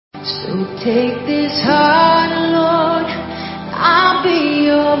So take this heart, Lord, I'll be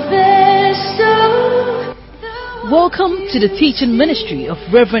your vessel. Welcome to the teaching ministry of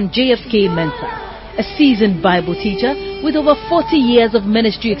Reverend J.F.K. Mensah, a seasoned Bible teacher with over 40 years of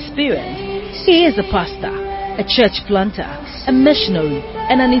ministry experience. He is a pastor, a church planter, a missionary,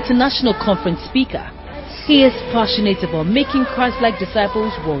 and an international conference speaker. He is passionate about making Christ-like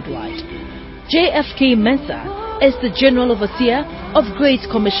disciples worldwide. J.F.K. Mensah is the General Overseer of Great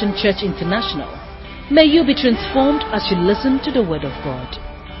Commission Church International. May you be transformed as you listen to the Word of God.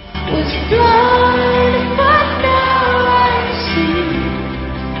 Was blind, but now I see.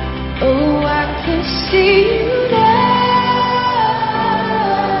 Oh, I can see you now.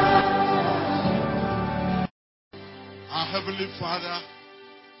 Our Heavenly Father,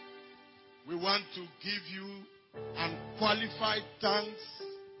 we want to give you unqualified thanks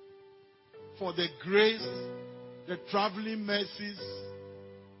for the grace, the traveling mercies,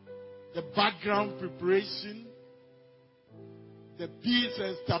 the background preparation, the peace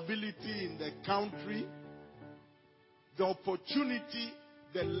and stability in the country, the opportunity,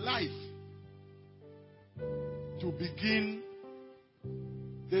 the life to begin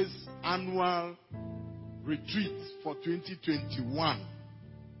this annual retreat for 2021.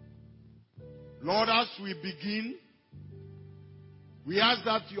 Lord, as we begin, we ask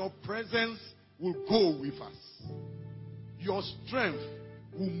that your presence will go with us. Your strength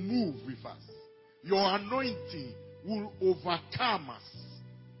will move with us. Your anointing will overcome us.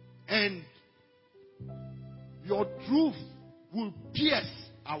 And your truth will pierce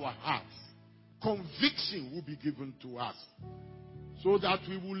our hearts. Conviction will be given to us. So that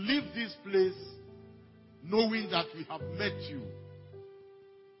we will leave this place knowing that we have met you.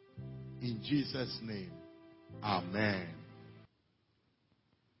 In Jesus' name, amen.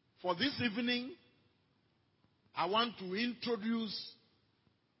 For this evening, I want to introduce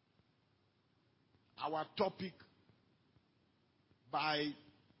our topic by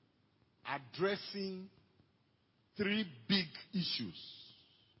addressing three big issues.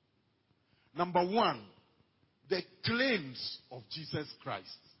 Number one, the claims of Jesus Christ.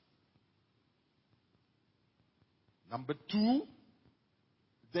 Number two,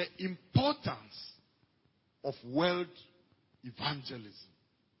 the importance of world evangelism.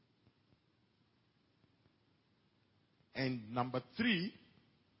 And number three,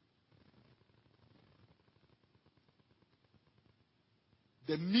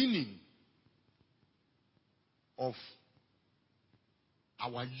 the meaning of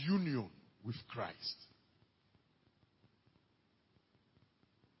our union with Christ.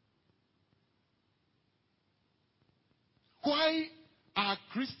 Why are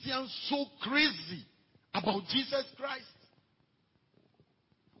Christians so crazy about Jesus Christ?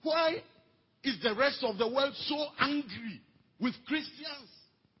 Why is the rest of the world so angry with Christians?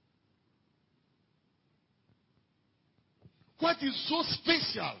 What is so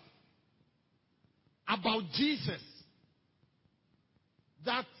special about Jesus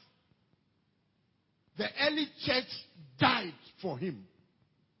that the early church died for him?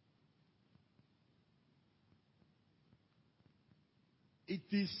 It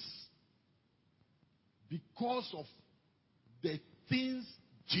is because of the things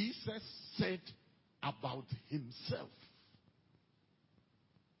Jesus said about himself.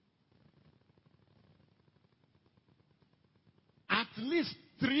 At least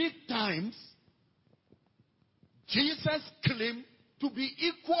 3 times, Jesus claimed to be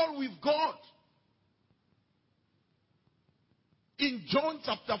equal with God. In John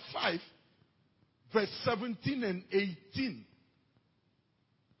chapter 5, verse 17 and 18,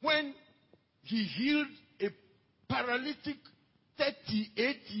 when he healed a paralytic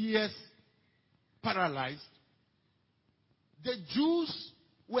 38 years paralyzed, the Jews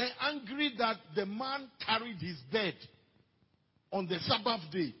were angry that the man carried his bed on the Sabbath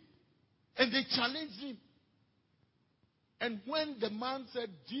day. And they challenged him. And when the man said,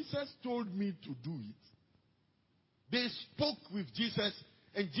 Jesus told me to do it, they spoke with Jesus.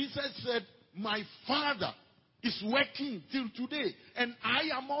 And Jesus said, my Father is working till today. And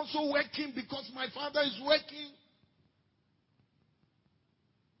I am also working because my Father is working.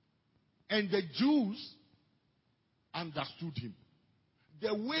 And the Jews understood him.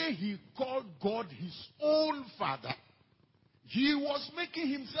 The way he called God his own Father, he was making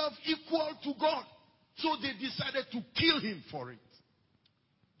himself equal to God. So they decided to kill him for it.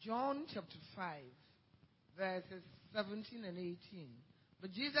 John chapter 5, verses 17 and 18.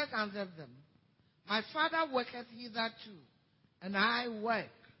 But Jesus answered them, my Father worketh hitherto, and I work.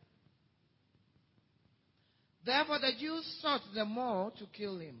 Therefore the Jews sought the more to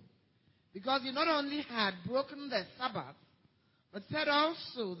kill him, because he not only had broken the Sabbath, but said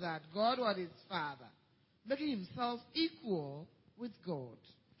also that God was his father, making himself equal with God.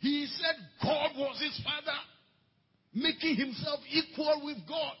 He said God was his father, making himself equal with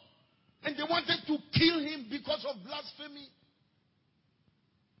God. And they wanted to kill him because of blasphemy.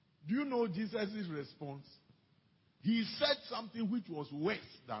 Do you know Jesus' response? He said something which was worse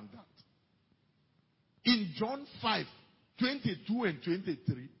than that. In John 5:22 and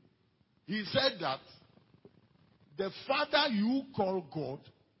 23, he said that the Father you call God,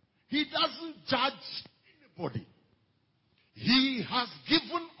 he doesn't judge anybody. He has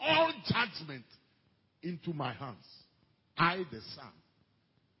given all judgment into my hands, I the Son,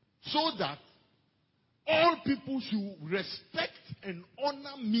 so that all people should respect and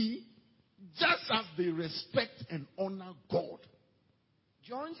honor me just as they respect and honor God.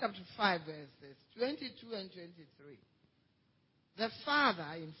 John chapter 5, verses 22 and 23. The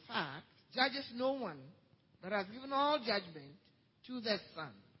Father, in fact, judges no one, but has given all judgment to the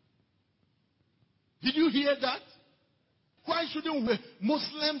Son. Did you hear that? Why shouldn't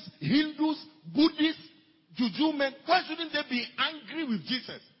Muslims, Hindus, Buddhists, Juju men, why shouldn't they be angry with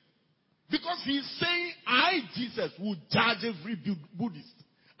Jesus? Because he's saying, I, Jesus, will judge every Buddhist.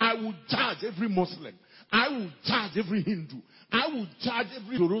 I will judge every Muslim. I will judge every Hindu. I will judge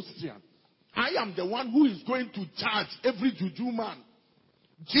every Zoroastrian. I am the one who is going to judge every Juju man.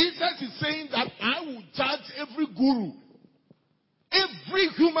 Jesus is saying that I will judge every guru. Every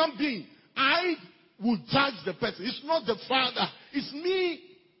human being. I will judge the person. It's not the Father. It's me.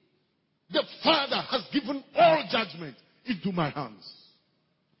 The Father has given all judgment into my hands.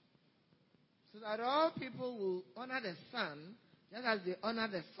 So that all people will honor the Son just as they honor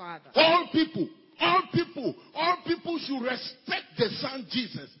the Father. All people should respect the Son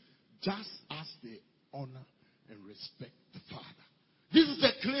Jesus just as they honor and respect the Father. This is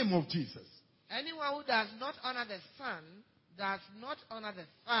the claim of Jesus. Anyone who does not honor the Son does not honor the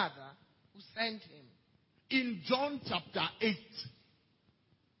Father who sent him. In John chapter 8,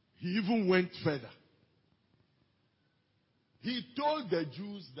 he even went further. He told the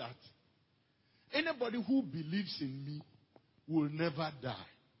Jews that anybody who believes in me will never die.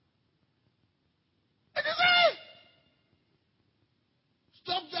 And he said,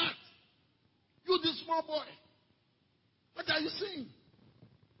 stop that. You the small boy. What are you saying?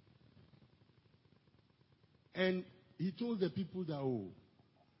 And he told the people that, oh,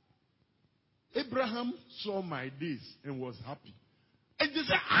 Abraham saw my days and was happy. And they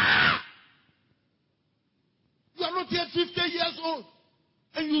said, you are not yet 50 years old.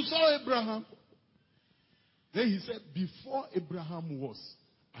 And you saw Abraham. Then he said, before Abraham was,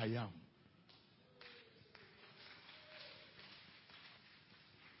 I am.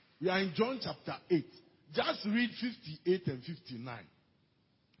 We are in John chapter 8. Just read 58 and 59.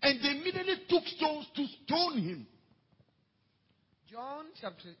 And they immediately took stones to stone him. John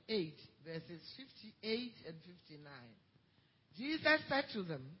chapter 8, verses 58 and 59. Jesus said to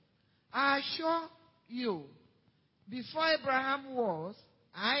them, I assure you, before Abraham was,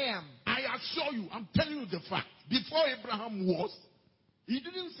 I am. I assure you, I'm telling you the fact. Before Abraham was, he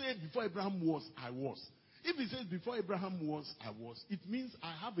didn't say before Abraham was, I was. If he says before Abraham was, I was, it means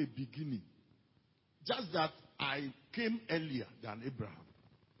I have a beginning. Just that I came earlier than Abraham.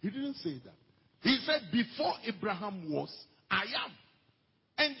 He didn't say that. He said before Abraham was, I am.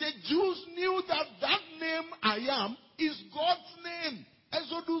 And the Jews knew that that name I am is God's name.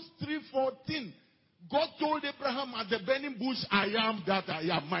 Exodus 3:14. God told Abraham at the burning bush, I am that I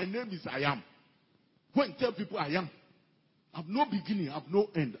am. My name is I am. Go and tell people I am. I have no beginning, I have no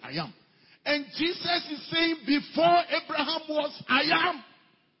end. I am. And Jesus is saying before Abraham was, I am.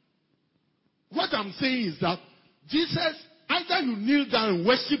 What I'm saying is that Jesus, either you kneel down and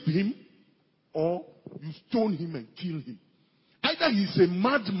worship him, or you stone him and kill him. Either he's a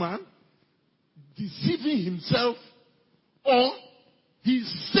madman, deceiving himself, or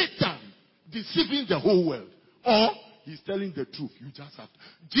he's Satan, deceiving the whole world. Or he's telling the truth. You just have to.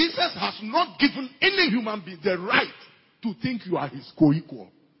 Jesus has not given any human being the right to think you are his co-equal.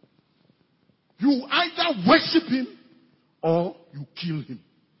 You either worship him or you kill him.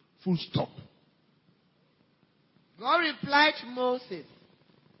 Full stop. God replied to Moses,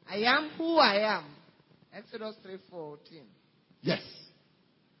 I am who I am. Exodus 3:14. Yes.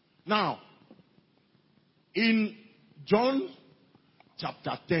 Now, in John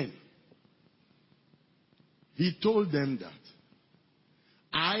chapter 10, he told them that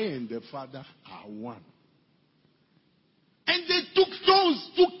I and the Father are one. And they took stones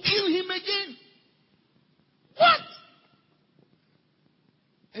to kill him again. What?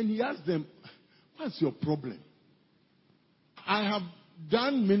 And he asked them, what's your problem? I have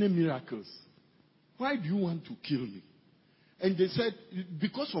done many miracles. Why do you want to kill me? And they said,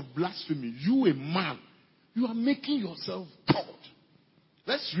 because of blasphemy, you a man, you are making yourself God.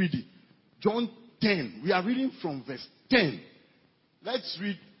 Let's read it. John 10. We are reading from verse 10. Let's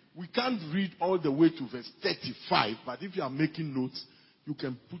read. We can't read all the way to verse 35, but if you are making notes, you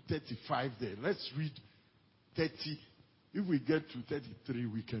can put 35 there. Let's read 30. If we get to 33,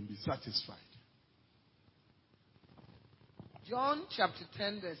 we can be satisfied. John chapter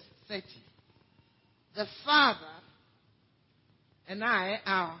 10, verse 30. The Father and I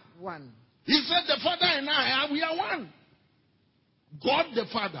are one. He said, the Father and we are one. God the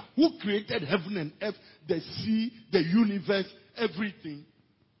Father, who created heaven and earth, the sea, the universe, everything.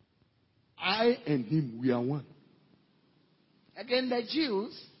 I and him, we are one. Again, the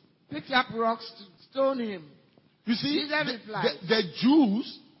Jews picked up rocks to stone him. You see, Jesus replied, the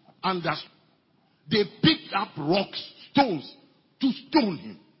Jews understood. They picked up rocks, stones, to stone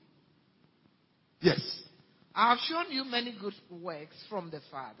him. Yes. I have shown you many good works from the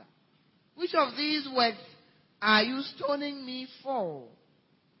Father. Which of these works are you stoning me for?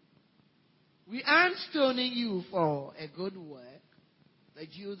 We aren't stoning you for a good work, the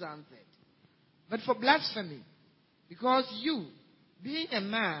Jews answered, but for blasphemy, because you, being a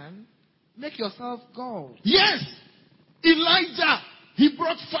man, make yourself God. Yes! Elijah, he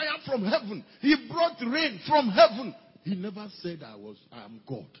brought fire from heaven. He brought rain from heaven. He never said, I am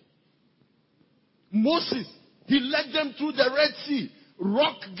God. Moses, he led them through the Red Sea.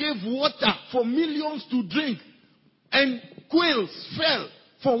 Rock gave water for millions to drink. And quails fell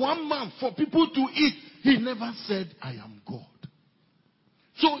for 1 month for people to eat. He never said, I am God.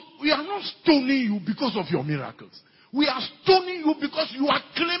 So we are not stoning you because of your miracles. We are stoning you because you are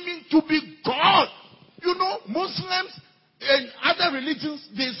claiming to be God. You know, Muslims and other religions,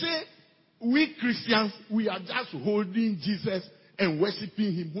 they say, we Christians, we are just holding Jesus and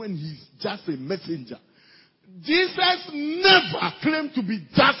worshiping him when he's just a messenger. Jesus never claimed to be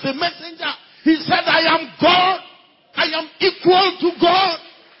just a messenger. He said, I am God. I am equal to God.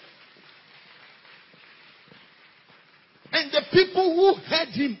 And the people who heard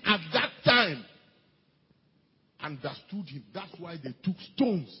him at that time understood him. That's why they took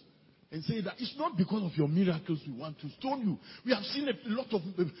stones and said that it's not because of your miracles we want to stone you. We have seen a lot of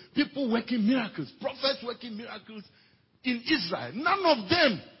people working miracles, prophets working miracles in Israel. None of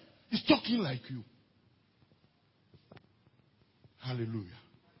them is talking like you. Hallelujah.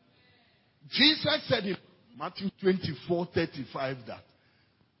 Jesus said in Matthew 24:35 that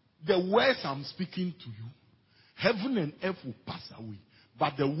the words I'm speaking to you, heaven and earth will pass away,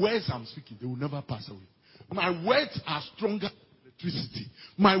 but the words I'm speaking, they will never pass away. My words are stronger than electricity.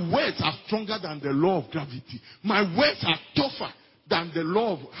 My words are stronger than the law of gravity. My words are tougher than the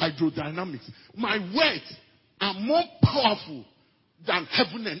law of hydrodynamics. My words are more powerful than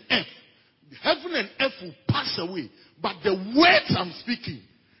heaven and earth. Heaven and earth will pass away, but the words I'm speaking,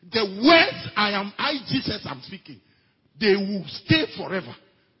 the words I Jesus am speaking, they will stay forever.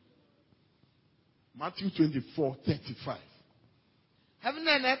 Matthew 24:35. Heaven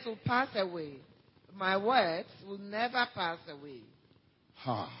and earth will pass away, but my words will never pass away.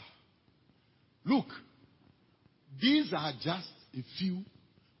 Look, these are just a few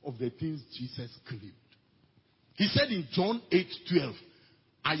of the things Jesus claimed. He said in John 8:12,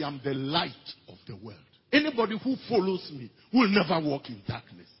 I am the light of the world. Anybody who follows me will never walk in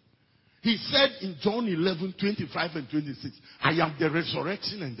darkness. He said in John 11:25 and 26, I am the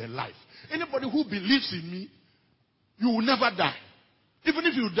resurrection and the life. Anybody who believes in me, you will never die. Even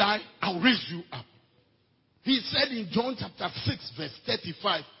if you die, I'll raise you up. He said in John chapter 6 verse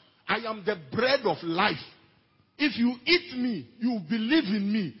 35, I am the bread of life. If you eat me, you believe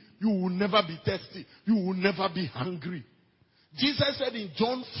in me, you will never be thirsty. You will never be hungry. Jesus said in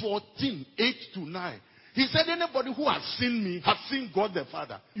John 14:8-9, he said, anybody who has seen me has seen God the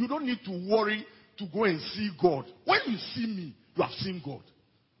Father. You don't need to worry to go and see God. When you see me, you have seen God.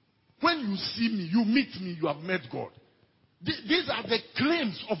 When you see me, you meet me, you have met God. These are the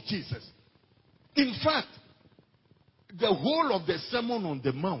claims of Jesus. In fact, the whole of the Sermon on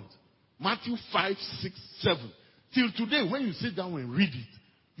the Mount, Matthew 5, 6, 7, till today, when you sit down and read it,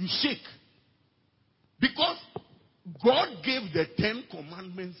 you shake. Because God gave the 10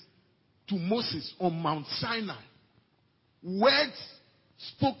 commandments to Moses on Mount Sinai. Words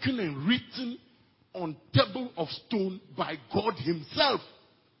spoken and written on table of stone by God himself.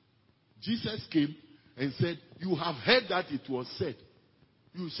 Jesus came and said, you have heard that it was said,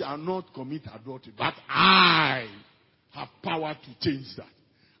 you shall not commit adultery. But I have power to change that.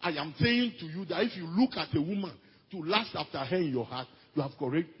 I am saying to you that if you look at a woman to lust after her in your heart, you have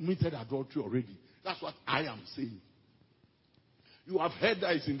committed adultery already. That's what I am saying. You have heard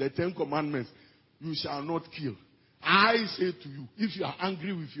that it's in the 10 commandments. You shall not kill. I say to you, if you are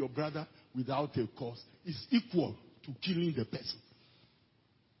angry with your brother without a cause, it's equal to killing the person.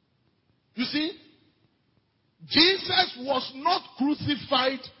 You see, Jesus was not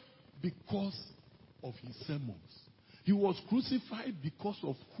crucified because of his sermons. He was crucified because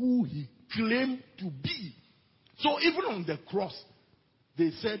of who he claimed to be. So even on the cross,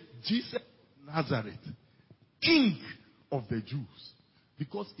 they said, Jesus of Nazareth, King of the Jews.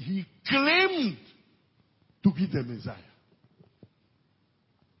 Because he claimed to be the Messiah.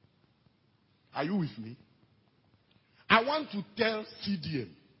 Are you with me? I want to tell CDM.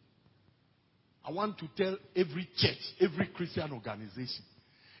 I want to tell every church, every Christian organization.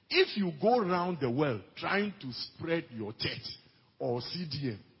 If you go around the world trying to spread your church or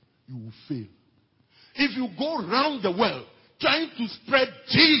CDM, you will fail. If you go around the world trying to spread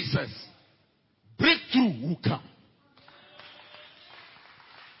Jesus, breakthrough will come.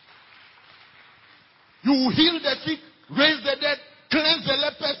 You will heal the sick, raise the dead, cleanse the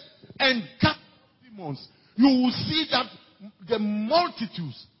lepers, and cast demons. You will see that the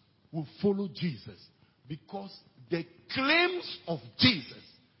multitudes will follow Jesus because the claims of Jesus,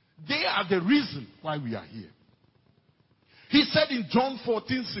 they are the reason why we are here. He said in John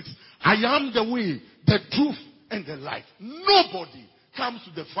 14:6, I am the way, the truth, and the life. Nobody comes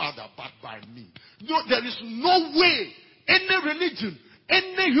to the Father but by me. No, there is no way any religion,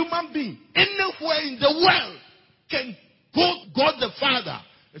 any human being, anywhere in the world can go to God the Father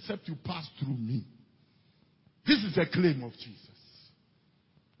except you pass through me. This is a claim of Jesus.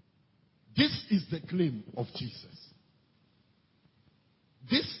 This is the claim of Jesus.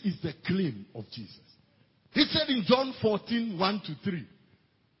 This is the claim of Jesus. He said in John 14:1-3,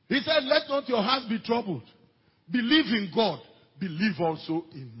 he said, let not your heart be troubled. Believe in God. Believe also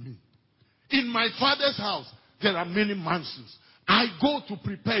in me. In my Father's house, there are many mansions. I go to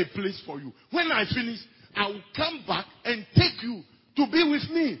prepare a place for you. When I finish, I will come back and take you to be with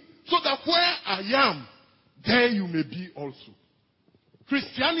me. So that where I am, there you may be also.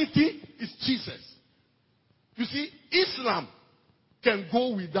 Christianity is Jesus. You see, Islam can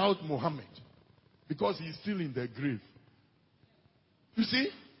go without Muhammad because he's still in the grave. You see?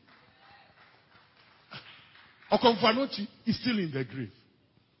 Okomfanochi is still in the grave.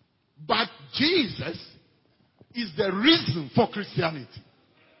 But Jesus is the reason for Christianity.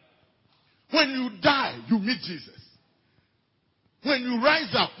 When you die, you meet Jesus. When you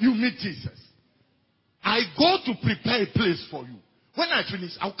rise up, you meet Jesus. I go to prepare a place for you. When I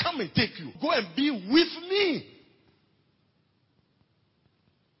finish, I'll come and take you. Go and be with me.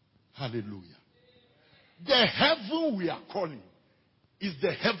 Hallelujah. The heaven we are calling is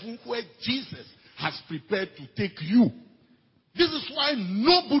the heaven where Jesus has prepared to take you. This is why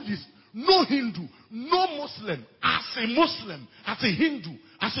no Buddhist, no Hindu, no Muslim, as a Hindu,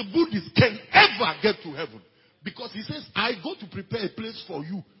 as a Buddhist can ever get to heaven. Because he says, I go to prepare a place for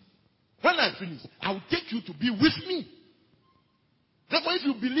you. When I finish, I will take you to be with me. Therefore, if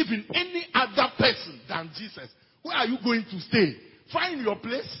you believe in any other person than Jesus, where are you going to stay? Find your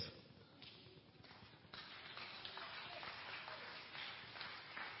place.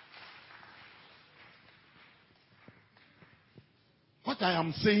 What I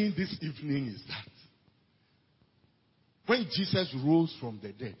am saying this evening is that when Jesus rose from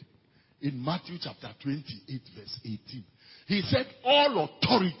the dead, in Matthew chapter 28 verse 18, he said, all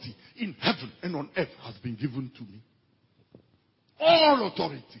authority in heaven and on earth has been given to me. All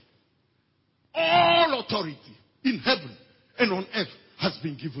authority in heaven and on earth has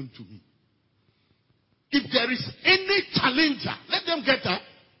been given to me. If there is any challenger, let them get up.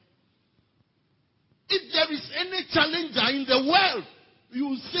 If there is any challenger in the world,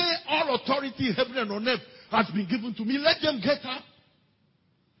 you say all authority in heaven and on earth has been given to me, let them get up.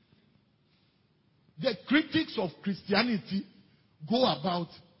 The critics of Christianity go about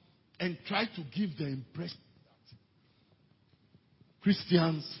and try to give the impression that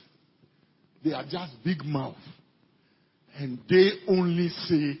Christians, they are just big mouth and they only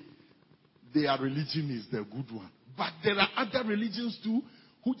say their religion is the good one. But there are other religions too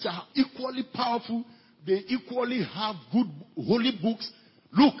which are equally powerful. They equally have good holy books.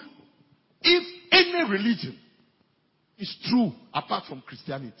 Look, if any religion is true apart from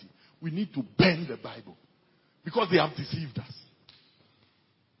Christianity, we need to burn the Bible because they have deceived us.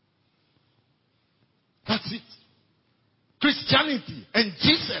 That's it. Christianity and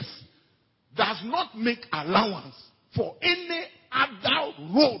Jesus does not make allowance for any other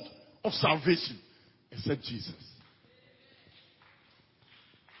road of salvation except Jesus.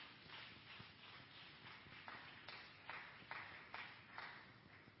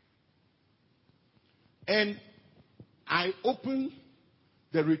 And I open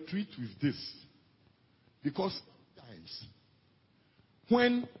the retreat with this because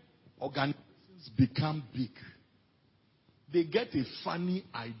when organizations become big, they get a funny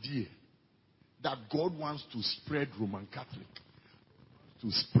idea that God wants to spread Roman Catholic,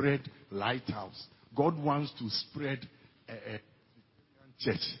 to spread Lighthouse. God wants to spread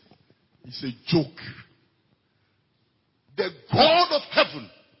church. It's a joke. The God of heaven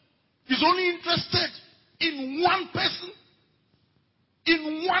is only interested in one person.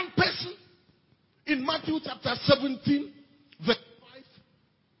 In one person. In Matthew chapter 17, verse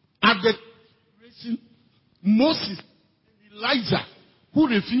 5, at the resurrection, Moses and Elijah, who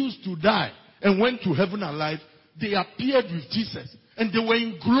refused to die and went to heaven alive, they appeared with Jesus. And they were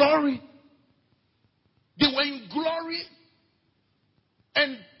in glory. They were in glory.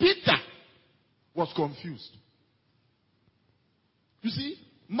 And Peter was confused. You see,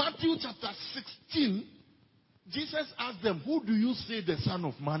 Matthew chapter 16, Jesus asked them, who do you say the Son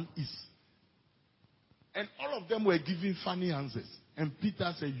of Man is? And all of them were giving funny answers. And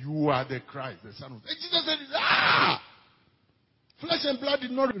Peter said, you are the Christ, the Son of Man. And Jesus said, flesh and blood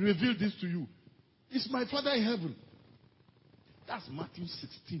did not reveal this to you. It's my Father in heaven. That's Matthew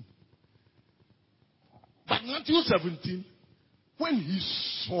 16. But Matthew 17, when he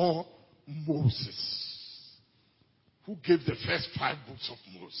saw Moses, who gave the first 5 books of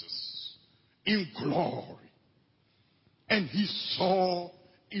Moses in glory, and he saw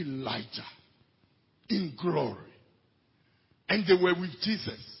Elijah in glory, and they were with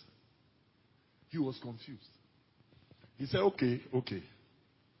Jesus, he was confused. He said, okay.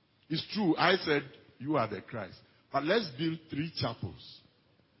 It's true, I said you are the Christ. But let's build 3 chapels.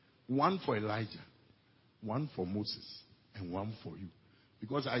 One for Elijah, one for Moses, and one for you.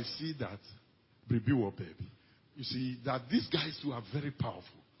 Because I see that, baby, you see that these guys too are very powerful.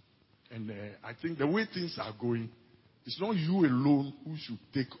 And I think the way things are going, it's not you alone who should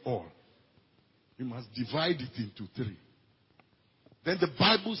take all. You must divide it into 3. Then the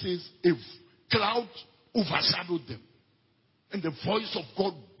Bible says a cloud overshadowed them. And the voice of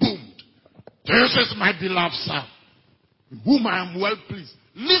God boomed. This is my beloved Son, in whom I am well pleased.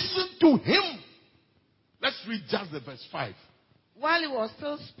 Listen to him. Let's read just the verse 5. While he was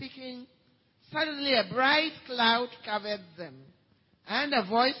still speaking, suddenly a bright cloud covered them. And a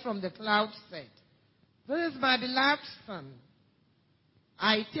voice from the cloud said, this is my beloved Son.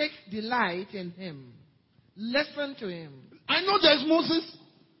 I take delight in him. Listen to him. I know there's Moses.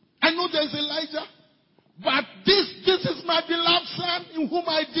 I know there's Elijah. But this is my beloved Son, in whom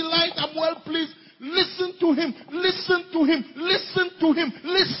I delight. I'm well pleased. Listen to him. Listen to him. Listen to him.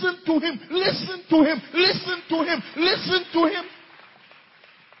 Listen to him. Listen to him. Listen to him. Listen to him.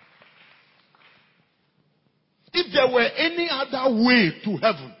 If there were any other way to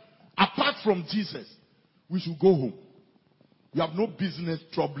heaven apart from Jesus, we should go home. You have no business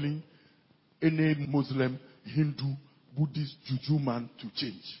troubling any Muslim, Hindu, Buddhist, Juju man to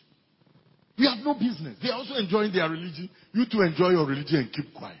change. We have no business. They are also enjoying their religion. You too enjoy your religion and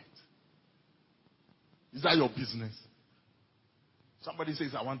keep quiet. Is that your business? Somebody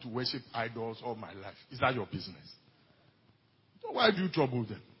says, I want to worship idols all my life. Is that your business? So why do you trouble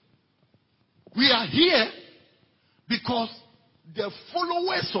them? We are here because the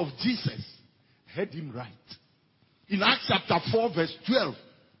followers of Jesus heard him right. In Acts chapter 4 verse 12,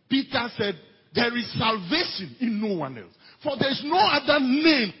 Peter said, there is salvation in no one else. For there is no other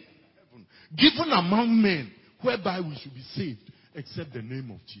name given among men whereby we should be saved except the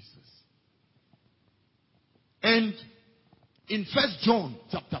name of Jesus. And in 1 John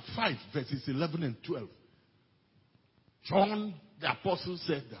chapter 5 verses 11 and 12, John the apostle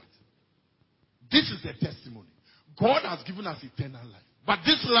said that this is the testimony. God has given us eternal life. But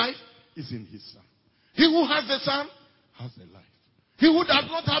this life is in his Son. He who has the Son has the life. He who does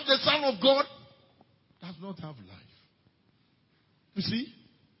not have the Son of God does not have life. You see,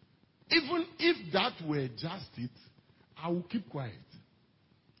 even if that were just it, I will keep quiet.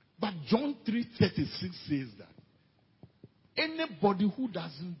 But John 3:36 says that anybody who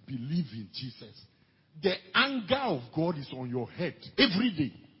doesn't believe in Jesus, the anger of God is on your head every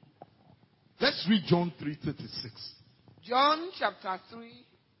day. Let's read John 3:36. John chapter 3,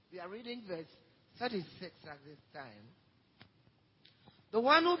 we are reading verse 36 at this time. The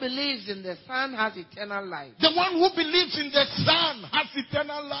one who believes in the Son has eternal life. The one who believes in the Son has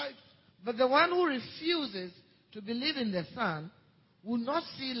eternal life. But the one who refuses to believe in the Son will not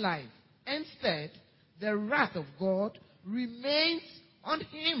see life. Instead, the wrath of God remains on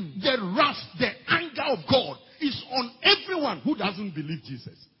him. The wrath, the anger of God is on everyone who doesn't believe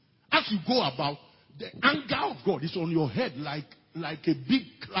Jesus. As you go about, the anger of God is on your head like a big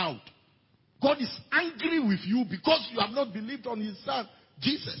cloud. God is angry with you because you have not believed on his Son,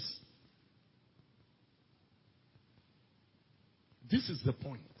 Jesus. This is the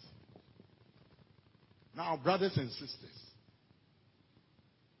point. Now, brothers and sisters,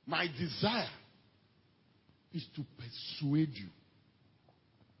 my desire is to persuade you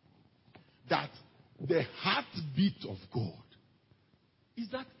that the heartbeat of God is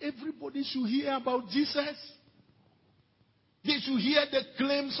that everybody should hear about Jesus. They should hear the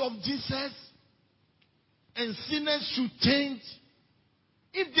claims of Jesus. And sinners should change.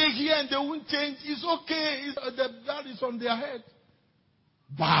 If they hear and they won't change, it's okay. The blood is on their head.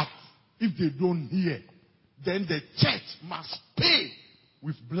 But if they don't hear, then the church must pay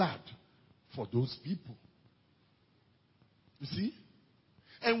with blood for those people. You see?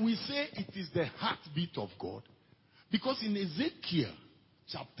 And we say it is the heartbeat of God because in Ezekiel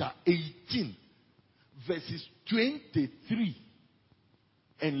chapter 18, verses 23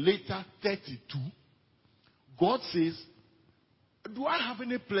 and later 32, God says, do I have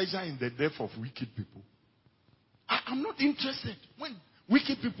any pleasure in the death of wicked people? I'm not interested. When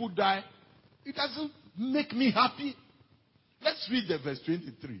wicked people die, it doesn't make me happy. Let's read the verse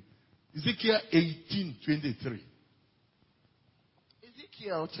 23. Ezekiel 18, 23.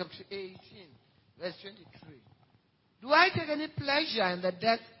 Ezekiel chapter 18, verse 23. Do I take any pleasure in the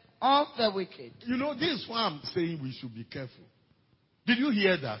death of the wicked? You know, this is why I'm saying we should be careful. Did you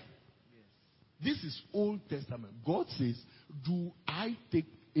hear that? This is Old Testament. God says, do I take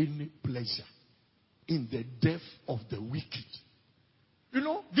any pleasure in the death of the wicked? You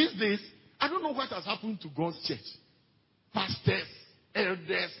know, these days, I don't know what has happened to God's church. Pastors,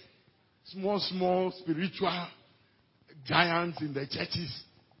 elders, small spiritual giants in the churches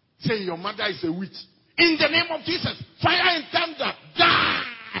say your mother is a witch. In the name of Jesus, fire and thunder, die!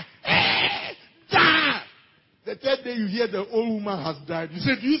 Die! The third day you hear the old woman has died. You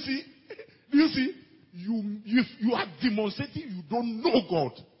say, do you see? Do you see? You are demonstrating you don't know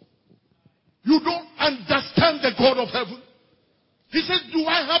God. You don't understand the God of heaven. He said, do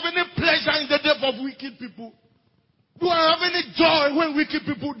I have any pleasure in the death of wicked people? Do I have any joy when wicked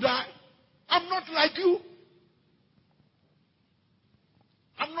people die? I'm not like you.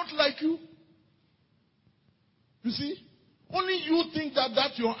 I'm not like you. You see? Only you think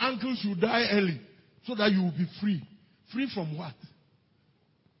that your uncle should die early so that you will be free. Free from what?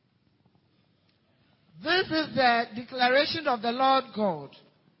 This is the declaration of the Lord God.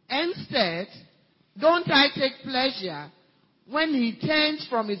 Instead, don't I take pleasure when he turns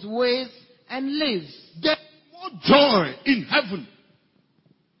from his ways and lives? There's more joy in heaven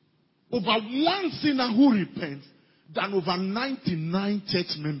over one sinner who repents than over 99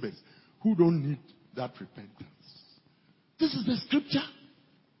 church members who don't need that repentance. This is the scripture.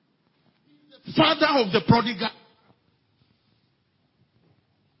 The father of the prodigal.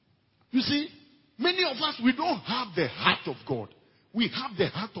 You see, many of us, we don't have the heart of God. We have the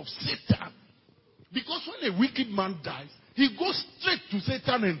heart of Satan. Because when a wicked man dies, he goes straight to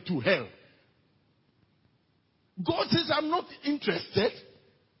Satan and to hell. God says, I'm not interested.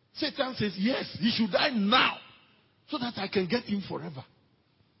 Satan says, yes, he should die now so that I can get him forever.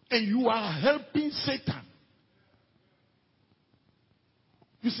 And you are helping Satan.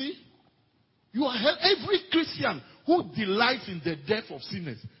 You see? You are every Christian who delights in the death of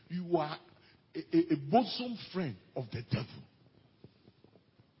sinners, you are a bosom friend of the devil.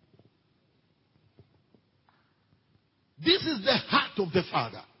 This is the heart of the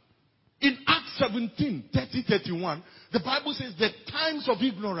Father. In Acts 17, 30, 31, the Bible says the times of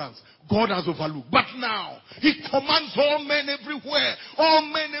ignorance God has overlooked. But now, he commands all men everywhere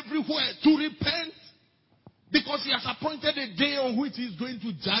to repent. Because he has appointed a day on which he is going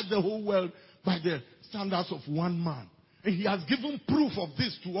to judge the whole world by the standards of one man. And he has given proof of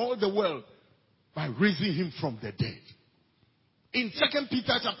this to all the world by raising him from the dead. In 2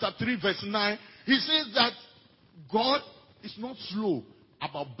 Peter chapter 3 verse 9, he says that God is not slow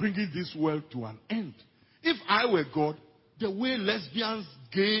about bringing this world to an end. If I were God, the way lesbians,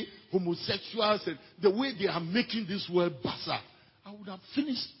 gay, homosexuals, and the way they are making this world bazaar, I would have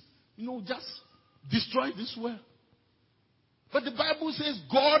finished, just destroyed this world. But the Bible says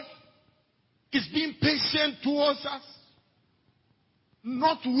God is being patient towards us,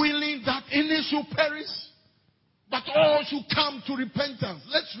 not willing that any should perish, but all should come to repentance.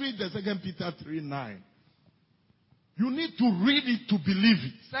 Let's read the 2 Peter 3:9. You need to read it to believe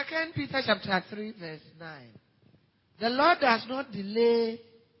it. 2 Peter chapter 3 verse 9. The Lord does not delay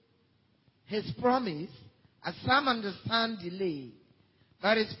his promise, as some understand delay,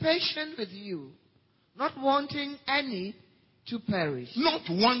 but is patient with you, not wanting any to perish. Not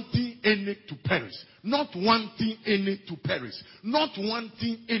wanting any to perish. Not wanting any to perish. Not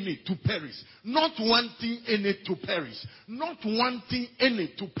wanting any to perish. Not wanting any to perish. Not wanting any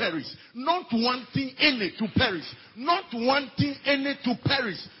to perish. Not wanting any to perish. Not wanting any to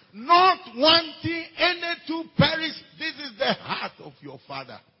perish. Not wanting any to perish. This is the heart of your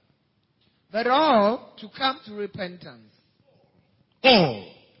Father. But all to come to repentance. All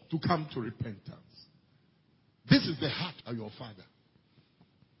to come to repentance. This is the heart of your Father.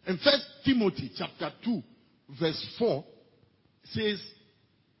 In 1 Timothy chapter 2, verse 4 says,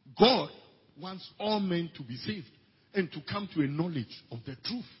 God wants all men to be saved and to come to a knowledge of the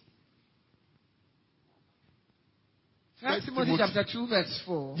truth. 1 Timothy chapter 2, verse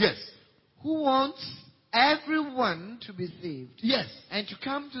 4. Yes. Who wants everyone to be saved. Yes. And to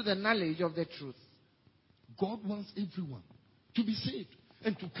come to the knowledge of the truth. God wants everyone to be saved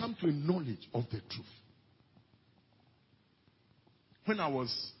and to come to a knowledge of the truth. When I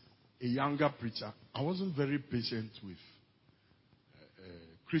was a younger preacher, I wasn't very patient with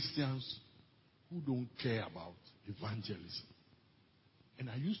Christians who don't care about evangelism. And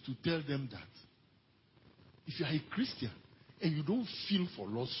I used to tell them that if you are a Christian and you don't feel for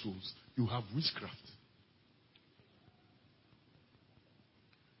lost souls, you have witchcraft.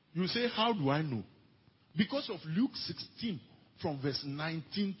 You say, how do I know? Because of Luke 16 from verse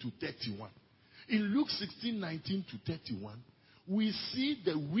 19 to 31. In Luke 16, 19 to 31, we see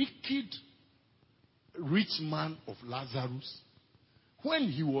the wicked rich man of Lazarus. When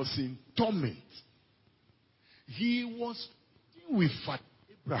he was in torment, he was with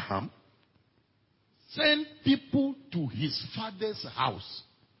Abraham, sent people to his father's house.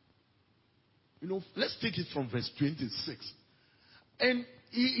 You know, let's take it from verse 26. And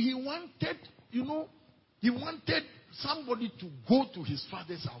he wanted, he wanted somebody to go to his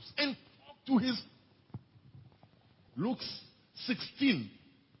father's house and talk to his. Luke 16,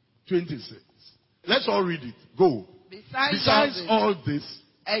 26. Let's all read it. Go. Besides all this,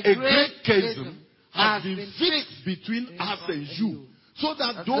 a great chasm has been fixed between us and you, so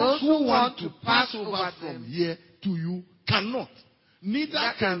that those who want to pass over from here to you cannot.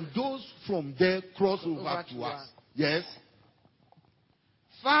 Neither can those from there cross over to us. Yes?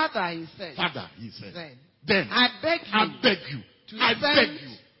 Father, he said. Father, he said. Then I beg you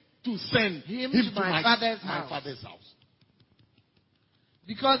to send him to my father's house.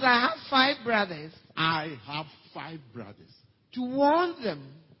 Because I have 5 brothers. I have 5 brothers. To warn them.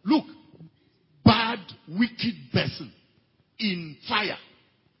 Look, bad, wicked person in fire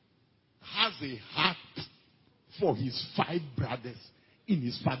has a heart for his 5 brothers in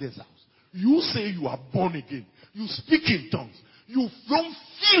his father's house. You say you are born again. You speak in tongues. You don't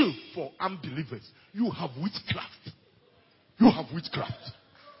feel for unbelievers. You have witchcraft. You have witchcraft.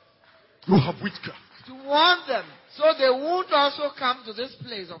 You have witchcraft. To warn them, so they won't also come to this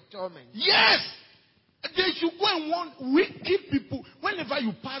place of torment. Yes! They should go and warn wicked people. Whenever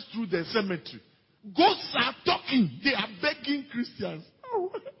you pass through the cemetery, ghosts are talking. They are begging Christians.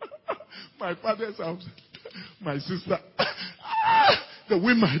 Oh, my father's house. My sister. The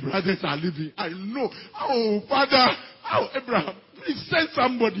way my brothers are living. I know. Oh, Father. Oh, Abraham. Please send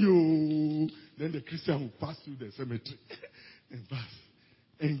somebody. Oh. Then the Christian will pass through the cemetery. And pass.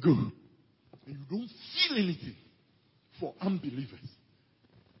 And go. And you don't feel anything for unbelievers.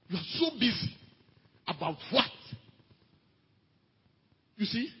 You are so busy about what? You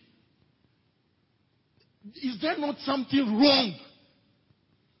see? Is there not something wrong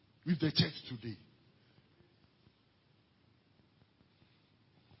with the church today?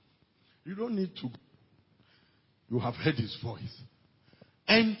 You don't need to. You have heard his voice.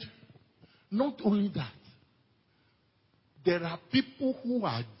 And not only that, there are people who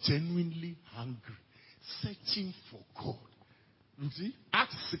are genuinely hungry, searching for God. You see,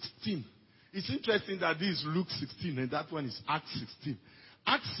 Acts 16. It's interesting that this is Luke 16 and that one is Acts 16.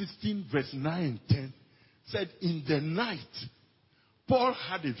 Acts 16 verse 9 and 10 said, in the night, Paul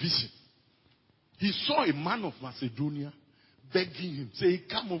had a vision. He saw a man of Macedonia begging him, saying,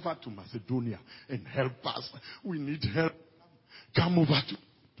 come over to Macedonia and help us. We need help. Come over to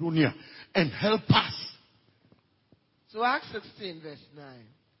Macedonia and help us. So Acts 16 verse 9.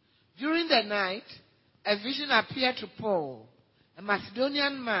 During the night, a vision appeared to Paul. A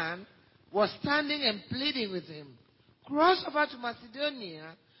Macedonian man was standing and pleading with him. Cross over to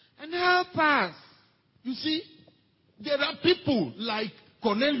Macedonia and help us. You see, there are people like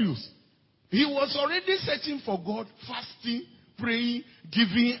Cornelius. He was already searching for God, fasting, praying,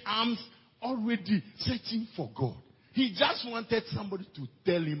 giving alms, already searching for God. He just wanted somebody to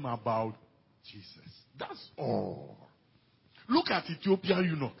tell him about Jesus. That's all. Look at Ethiopian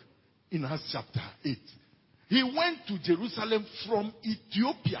eunuch in Acts chapter 8. He went to Jerusalem from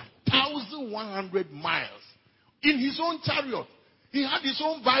Ethiopia, 1,100 miles, in his own chariot. He had his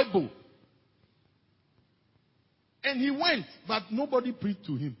own Bible. And he went, but nobody preached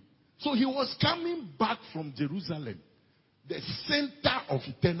to him. So he was coming back from Jerusalem, the center of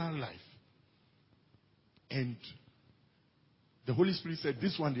eternal life. And the Holy Spirit said,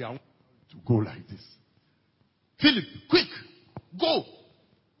 this one day I want to go like this. Philip, quick, go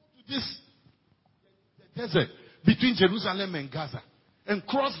to this desert between Jerusalem and Gaza and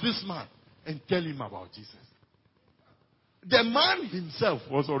cross this man and tell him about Jesus. The man himself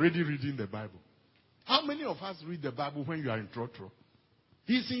was already reading the Bible. How many of us read the Bible when you are in Trotro?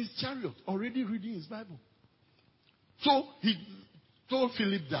 He's in his chariot, already reading his Bible. So he told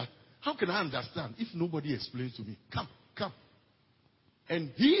Philip that, how can I understand if nobody explains to me? Come, come.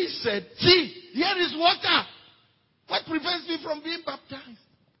 And he said, see, here is water. What prevents me from being baptized?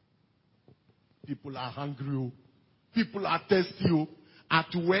 People are hungry. Oh. People are thirsty. Oh. At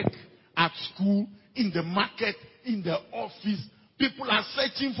work, at school, in the market, in the office. People are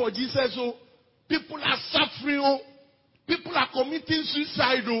searching for Jesus. Oh. People are suffering. Oh. People are committing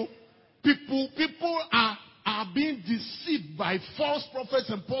suicide. Oh. People are being deceived by false prophets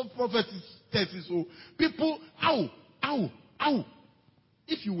and false prophetesses. Oh. People, ow.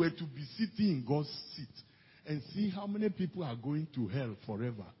 If you were to be sitting in God's seat and see how many people are going to hell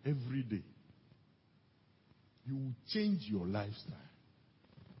forever, every day, you will change your lifestyle.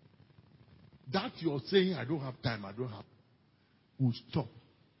 That you're saying, I don't have time, will stop.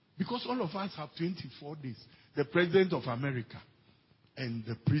 Because all of us have 24 days. The president of America and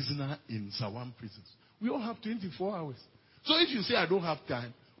the prisoner in Sawam prisons. We all have 24 hours. So if you say, I don't have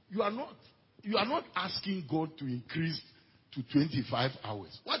time, you are not asking God to increase to 25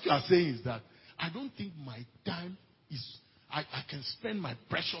 hours. What you are saying is that I don't think my time is, I can spend my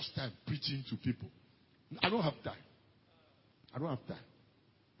precious time preaching to people. I don't have time.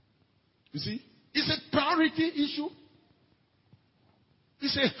 You see, it's a priority issue.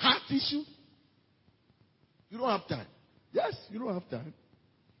 It's a heart issue. You don't have time. Yes, you don't have time.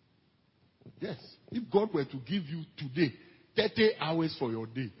 Yes. If God were to give you today 30 hours for your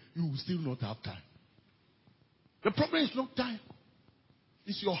day, you will still not have time. The problem is not time.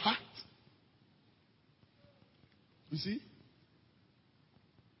 It's your heart. You see?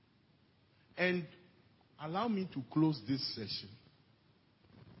 And allow me to close this session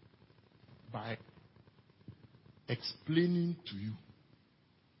by explaining to you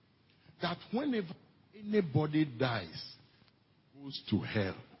that whenever anybody dies, goes to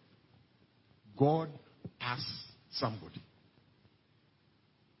hell, God asks somebody.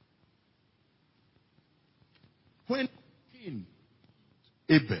 When Cain,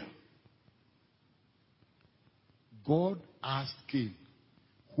 Abel, God asked Cain,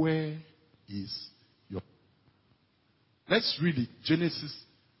 where is your... Let's read it. Genesis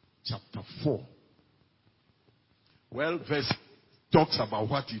chapter 4. Well, verse talks about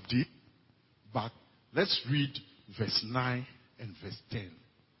what he did, but let's read verse 9 and verse 10.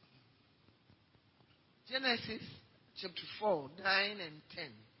 Genesis chapter 4, 9 and 10.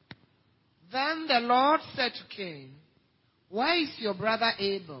 Then the Lord said to Cain, why is your brother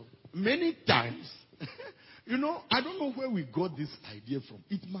Abel? Many times, I don't know where we got this idea from.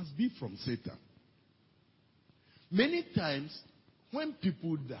 It must be from Satan. Many times, when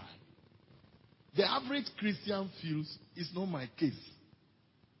people die, the average Christian feels it's not my case.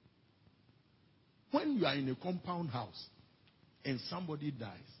 When you are in a compound house and somebody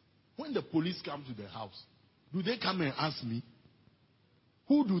dies, when the police come to the house, do they come and ask me?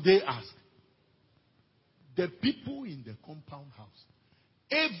 Who do they ask? The people in the compound house.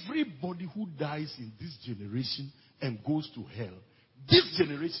 Everybody who dies in this generation and goes to hell, this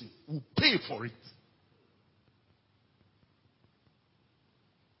generation will pay for it.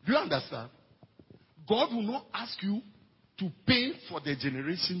 Do you understand? God will not ask you to pay for the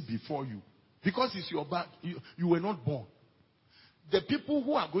generation before you. Because it's your bad. You were not born. The people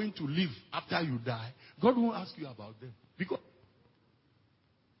who are going to live after you die, God won't ask you about them.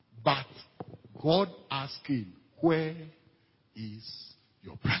 But God asked Cain, where is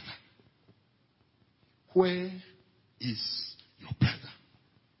your brother? Where is your brother?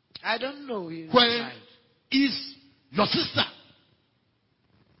 I don't know. Where is your sister?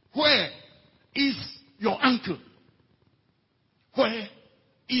 Where is your uncle? Where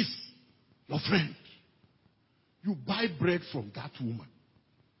is your friend? You buy bread from that woman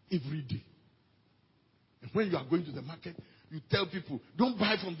every day. And when you are going to the market, you tell people, don't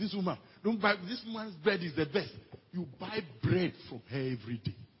buy from this woman. Don't buy, this woman's bread is the best. You buy bread from her every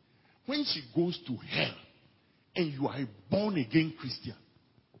day. When she goes to hell and you are a born again Christian,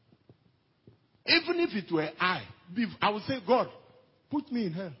 Even if it were I would say, God, put me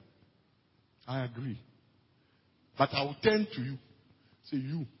in hell. I agree. But I will turn to you. Say,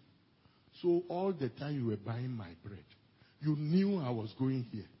 you. So all the time you were buying my bread, you knew I was going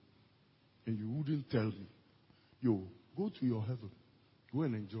here. And you wouldn't tell me. Yo, go to your heaven. Go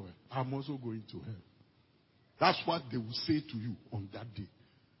and enjoy. I'm also going to hell. That's what they will say to you on that day.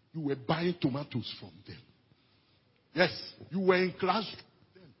 You were buying tomatoes from them. Yes, you were in class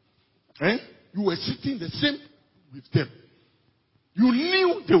with them. Eh? You were sitting the same with them. You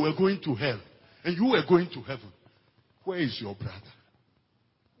knew they were going to hell. And you were going to heaven. Where is your brother?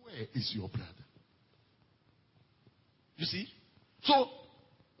 Where is your brother? You see? So,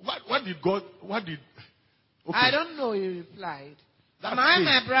 what did God, okay. I don't know, he replied. That's Am I it.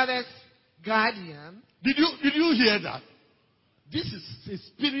 my brother's guardian? Did you hear that? This is a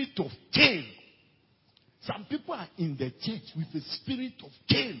spirit of Cain. Some people are in the church with a spirit of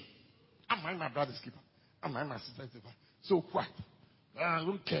Cain. Am I my brother's keeper? Am I my sister's keeper? So what? I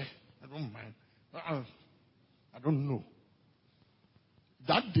don't care. I don't mind. I don't know.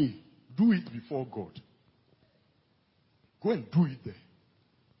 That day, do it before God. Go and do it there.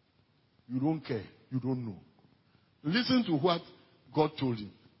 You don't care. You don't know. Listen to what God told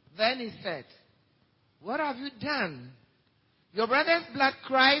him. Then he said, what have you done? Your brother's blood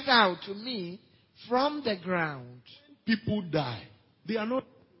cries out to me from the ground. People die. They are not.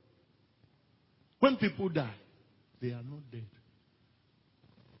 When people die, they are not dead.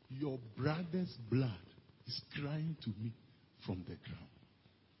 Your brother's blood is crying to me from the ground.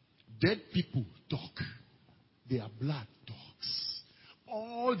 Dead people talk. Their blood talks.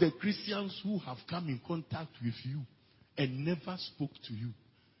 All the Christians who have come in contact with you and never spoke to you,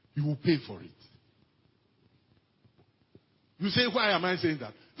 you will pay for it. You say, why am I saying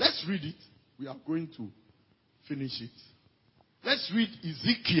that? Let's read it. We are going to finish it. Let's read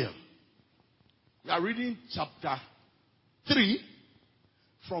Ezekiel. We are reading chapter 3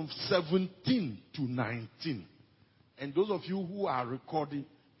 from 17 to 19. And those of you who are recording,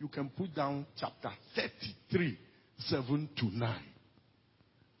 you can put down chapter 33, 7 to 9.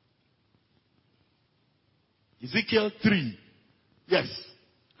 Ezekiel 3. Yes.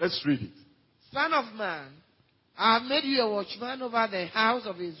 Let's read it. Son of man, I have made you a watchman over the house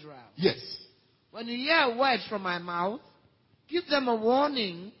of Israel. Yes. When you hear a word from my mouth, give them a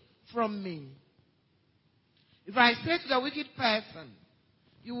warning from me. If I say to the wicked person,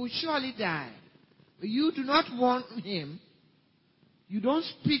 you will surely die, but you do not warn him, you don't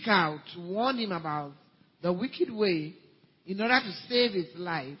speak out to warn him about the wicked way in order to save his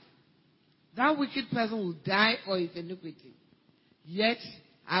life, that wicked person will die for his iniquity. Yet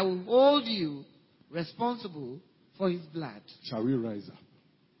I will hold you responsible for his blood. Shall we rise up?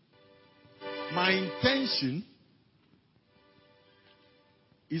 My intention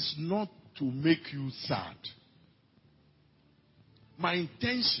is not to make you sad. My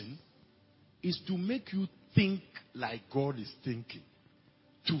intention is to make you think like God is thinking.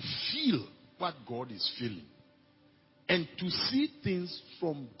 To feel what God is feeling. And to see things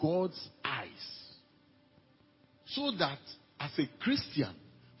from God's eyes. So that as a Christian,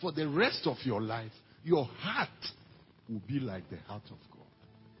 for the rest of your life, your heart will be like the heart of God.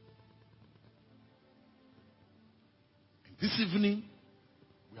 And this evening,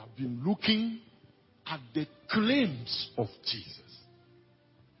 we have been looking at the claims of Jesus.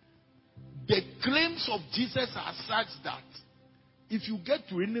 The claims of Jesus are such that if you get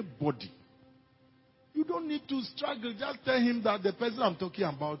to anybody, you don't need to struggle. Just tell him that the person I'm talking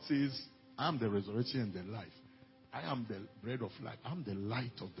about says, I am the resurrection and the life. I am the bread of life. I'm the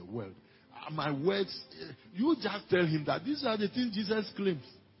light of the world. My words, you just tell him that these are the things Jesus claims.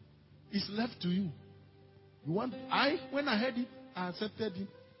 It's left to you. When I heard it, I accepted him.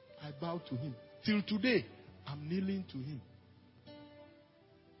 I bowed to him. Till today, I'm kneeling to him.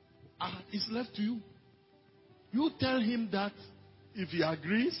 It's left to you. You tell him that if he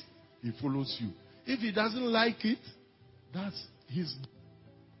agrees, he follows you. If he doesn't like it, that's his.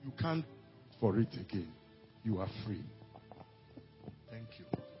 You can't for it again. You are free. Thank you.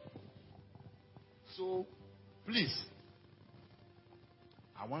 So, please,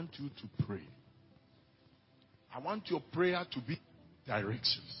 I want you to pray. I want your prayer to be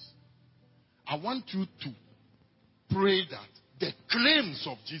directions. I want you to pray that the claims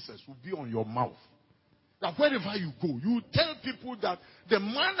of Jesus will be on your mouth. That wherever you go, you tell people that the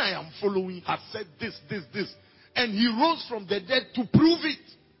man I am following has said this. And he rose from the dead to prove it.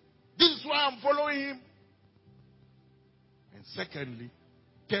 This is why I'm following him. And secondly,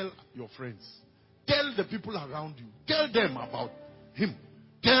 tell your friends. Tell the people around you. Tell them about him.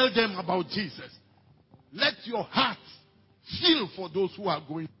 Tell them about Jesus. Let your heart feel for those who are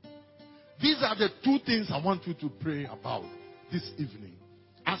going. These are the two things I want you to pray about this evening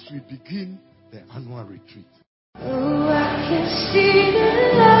as we begin the annual retreat. Oh, I can see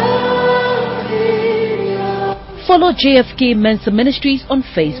the love in your Follow JFK Mensa Ministries on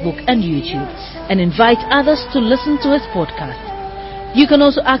Facebook and YouTube and invite others to listen to his podcast. You can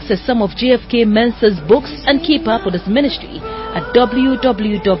also access some of JFK Mensa's books and keep up with his ministry at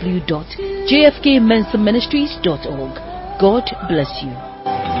www.jfkmensaministries.org. God bless you.